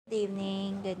Good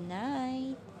evening, good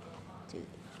night to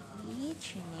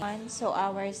each and everyone. So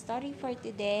our story for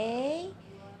today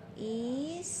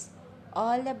is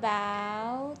all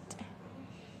about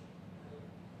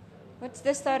what's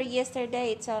the story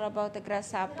yesterday? It's all about the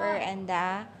grasshopper and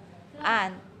the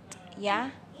ant.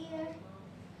 Yeah?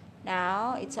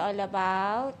 Now it's all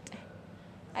about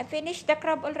I finished the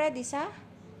crab already, sa?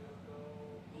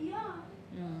 Yeah.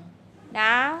 Mm.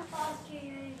 Now,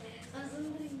 Okay.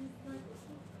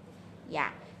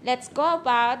 yeah. Let's go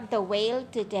about the whale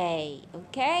today,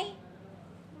 okay?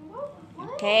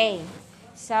 Okay.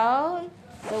 So,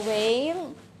 the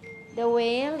whale The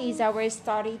whale is our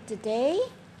story today,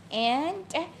 and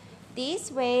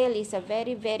this whale is a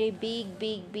very, very big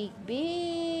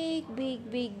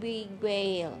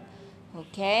whale.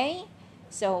 Okay?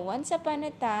 So, once upon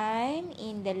a time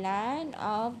in the land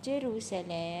of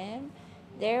Jerusalem,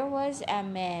 there was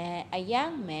a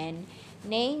young man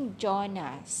named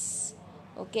Jonas.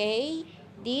 Okay?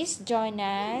 This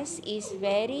Jonas is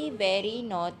very, very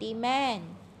naughty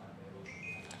man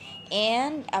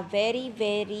and a very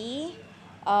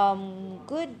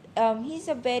good he's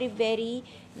a very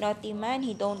naughty man.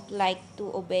 He don't like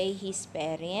to obey his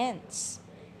parents,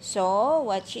 so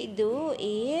what she do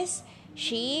is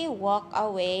she walk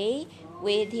away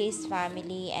with his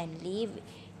family and leave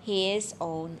his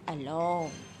own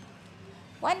alone.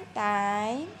 One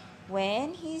time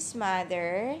when his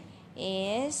mother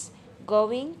is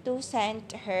going to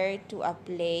send her to a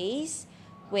place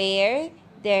where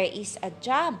there is a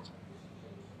job.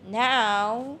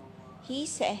 Now,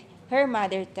 her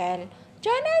mother tell,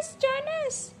 Jonas,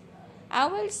 I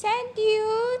will send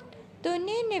you to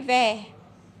Nineveh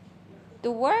to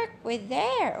work with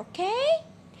there, okay?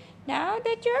 Now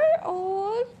that you're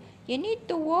old, you need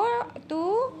to work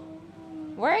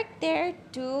there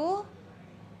to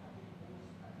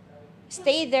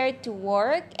stay there to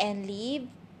work and live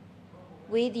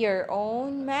with your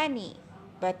own money.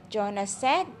 But Jonah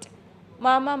said,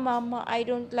 Mama, I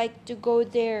don't like to go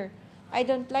there. I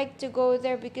don't like to go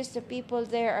there because the people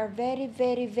there are very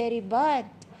bad.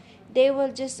 They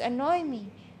will just annoy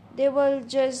me. They will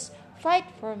just fight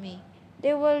for me.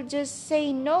 They will just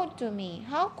say no to me.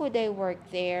 How could I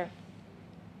work there?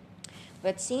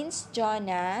 But since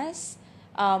Jonas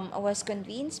was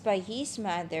convinced by his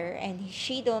mother and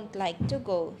he don't like to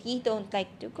go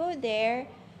there,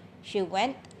 she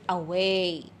went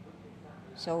away.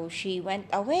 So she went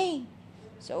away.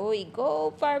 So we go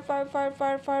far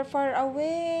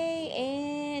away,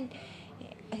 and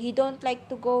he don't like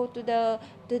to go to the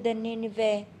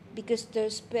Nineveh because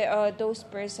those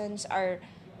persons are,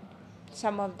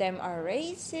 some of them are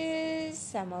racist,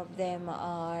 some of them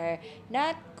are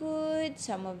not good,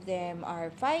 some of them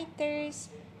are fighters.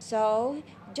 So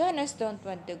Jonas don't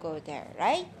want to go there,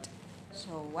 right?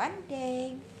 So one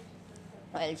day,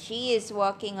 while she is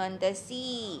walking on the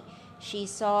sea, she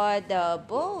saw the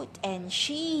boat and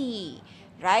she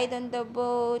ride on the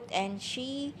boat, and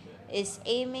she is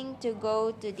aiming to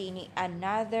go to the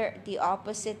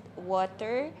opposite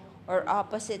water or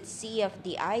opposite sea of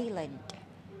the island.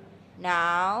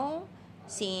 Now,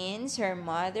 since her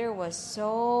mother was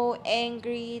so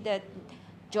angry that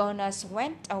Jonas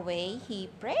went away, he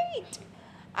prayed,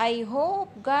 I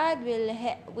hope God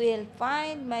will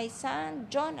find my son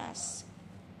Jonas.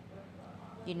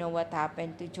 You know what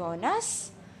happened to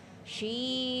Jonas?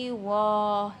 She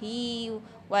wa he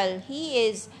While he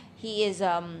is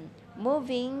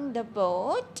moving the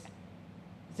boat,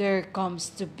 there comes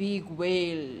the big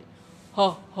whale.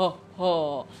 Ha ha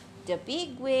ha. The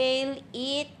big whale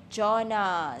eat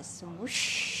Jonas.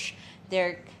 Whoosh.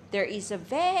 There is a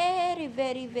very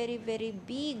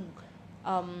big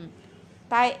um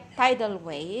tidal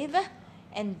wave,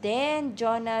 and then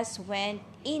Jonas went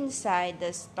inside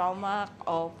the stomach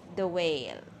of the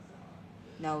whale.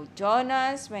 Now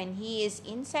Jonas, when he is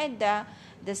inside the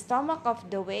stomach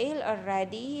of the whale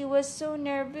already, he was so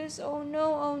nervous. Oh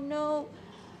no, oh no.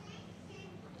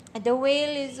 The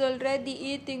whale is already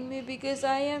eating me because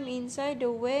I am inside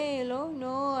the whale. Oh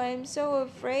no, I'm so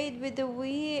afraid with the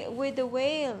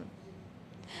whale.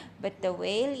 But the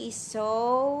whale is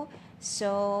so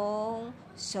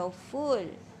full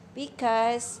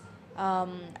because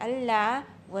Allah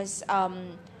was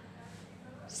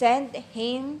sent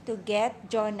him to get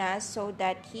Jonas so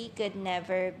that he could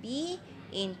never be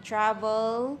in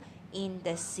trouble in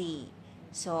the sea.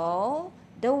 So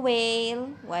the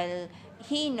whale, while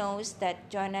he knows that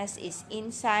Jonas is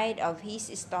inside of his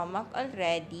stomach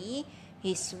already,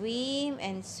 he swim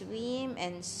and swim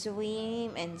and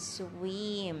swim and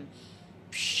swim.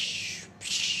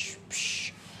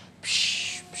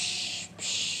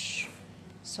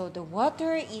 So the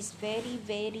water is very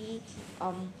very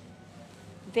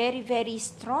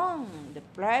strong. The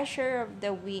pressure of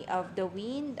the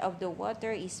wind of the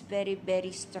water is very very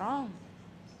strong.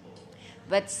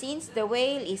 But since the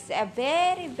whale is a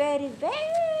very very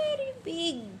very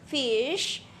big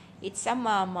fish, it's a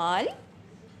mammal,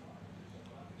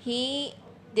 he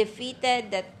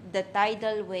defeated the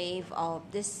tidal wave of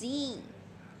the sea.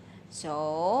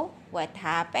 So, what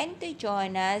happened to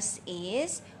Jonas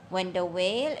is when the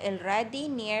whale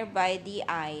already nearby the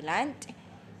island,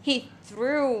 he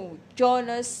threw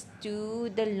Jonas to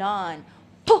the land.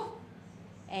 Poof!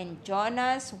 And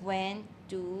Jonas went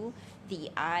to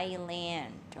the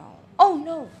island. Oh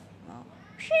no!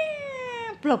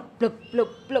 Plop, plop,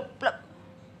 plop, plop, plop.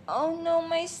 Oh no,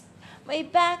 my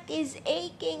back is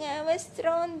aching. I was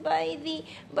thrown by the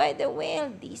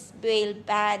whale. This whale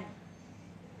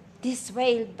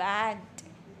bad.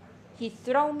 He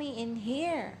threw me in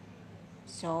here.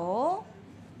 So,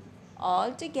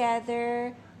 all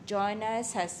together,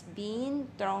 Jonas has been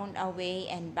thrown away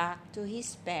and back to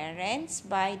his parents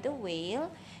by the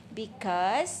whale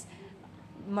because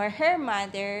her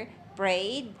mother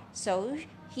prayed so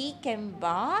he came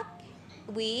back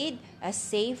with a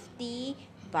safety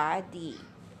body.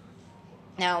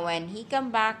 Now, when he came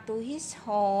back to his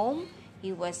home,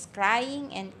 he was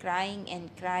crying and crying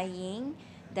and crying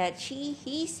that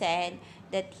he said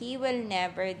that he will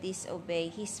never disobey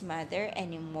his mother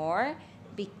anymore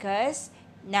because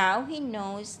now he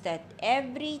knows that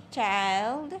every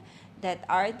child that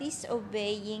are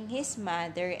disobeying his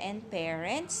mother and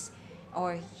parents,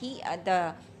 or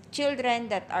the children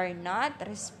that are not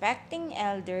respecting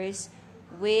elders,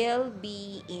 will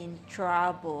be in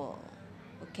trouble.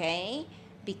 Okay?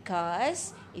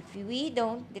 Because if we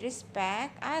don't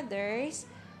respect others,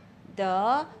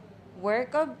 the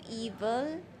work of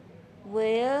evil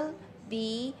will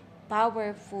be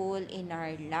powerful in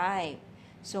our life.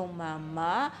 So,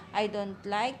 Mama, I don't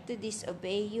like to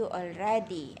disobey you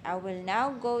already. I will now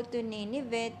go to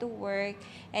Nineveh to work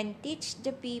and teach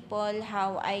the people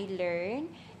how I learn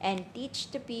and teach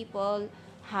the people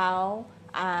how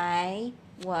I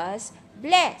was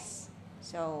blessed.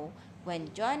 So,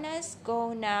 when Jonas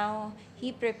go now,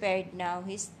 he prepared now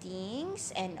his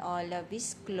things and all of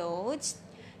his clothes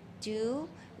to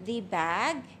the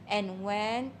bag and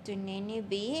went to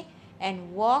Nineveh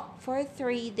and walked for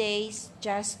 3 days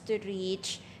just to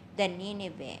reach the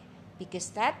Nineveh.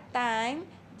 Because that time,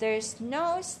 there's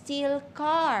no steel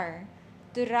car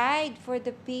to ride for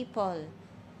the people.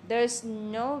 There's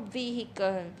no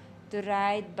vehicle to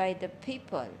ride by the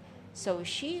people. So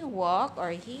he walked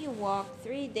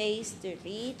 3 days to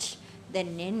reach the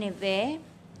Nineveh.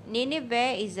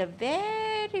 Nineveh is a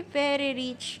very, very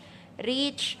rich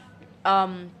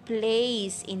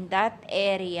place in that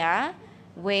area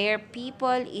where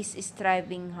people is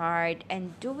striving hard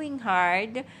and doing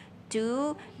hard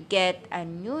to get a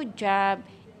new job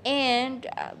and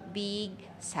a big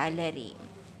salary.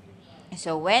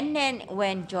 So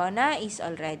when Jonah is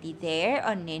already there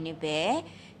on Nineveh,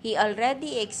 he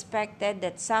already expected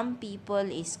that some people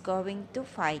is going to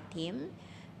fight him,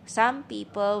 some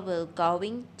people will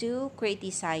going to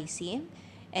criticize him,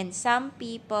 and some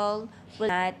people will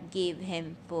not give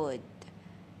him food.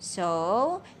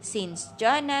 So, since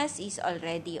Jonas is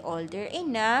already older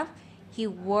enough, he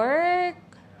work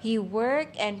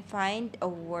and find a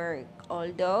work.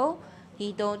 Although he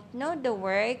don't know the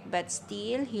work, but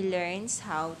still he learns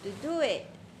how to do it.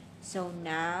 So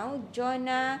now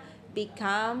Jonah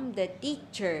become the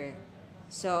teacher.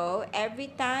 So every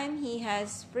time he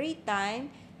has free time,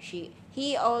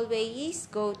 he always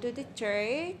go to the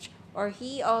church or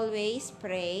he always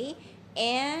pray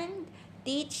and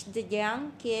teach the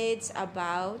young kids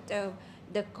about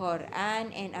the Quran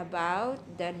and about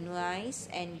the nice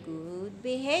and good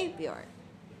behavior.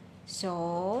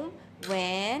 So,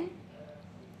 when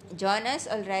Jonas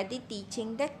already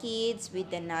teaching the kids with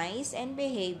the nice and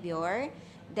behavior,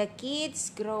 the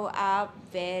kids grow up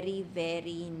very,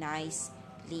 very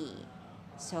nicely.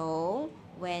 So,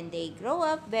 when they grow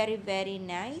up very, very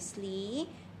nicely,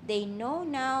 they know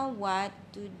now what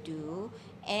to do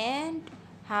and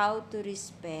how to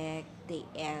respect the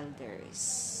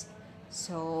elders.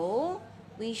 So,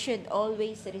 we should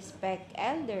always respect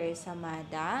elders,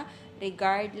 Amada,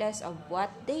 regardless of what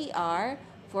they are,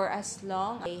 for as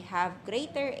long as they have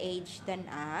greater age than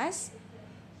us.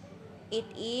 It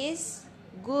is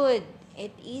good.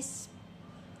 It is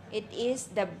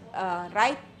the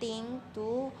right thing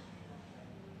to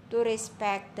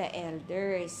respect the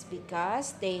elders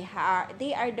because they are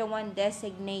the one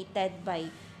designated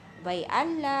by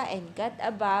Allah and God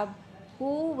above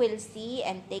who will see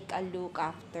and take a look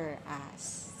after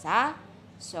us.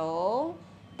 So,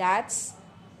 that's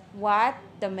what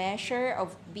the measure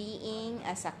of being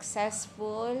a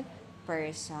successful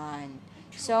person.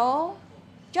 So,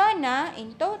 Jonah,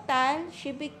 in total,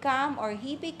 he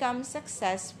becomes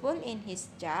successful in his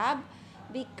job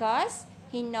because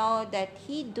he know that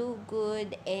he do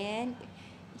good and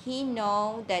he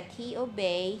know that he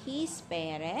obey his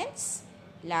parents,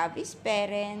 love his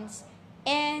parents,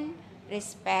 and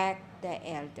respect the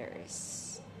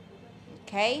elders.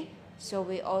 Okay? So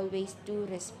we always do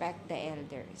respect the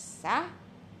elders.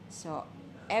 So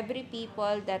every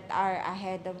people that are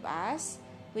ahead of us,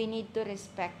 we need to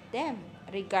respect them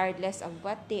regardless of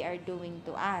what they are doing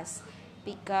to us.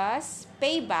 Because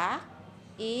payback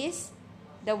is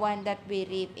the one that we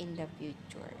reap in the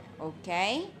future.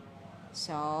 Okay?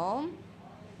 So,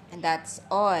 and that's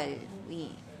all.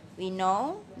 We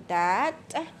know that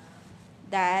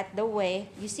the whale,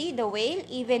 you see the whale,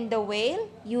 even the whale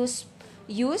use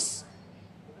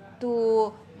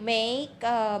to make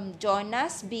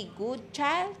Jonas be good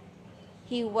child.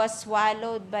 He was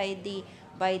swallowed by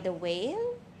the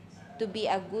whale to be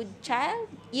a good child.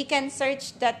 You can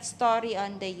search that story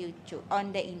on the YouTube,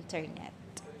 on the internet.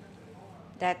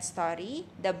 That story,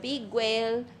 the big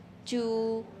whale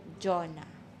to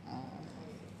Jonah.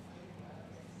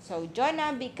 So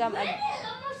Jonah become When a...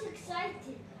 I'm most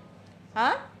excited.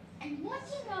 Huh? I'm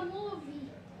watching a movie.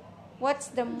 What's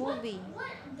the movie?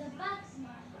 What? The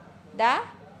Batman. The?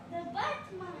 The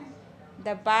Batman.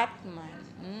 The Batman.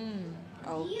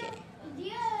 Okay. Do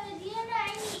you know any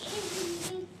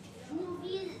Asian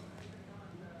movies?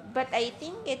 But I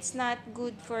think it's not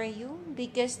good for you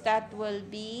because that will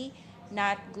be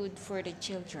not good for the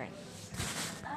children.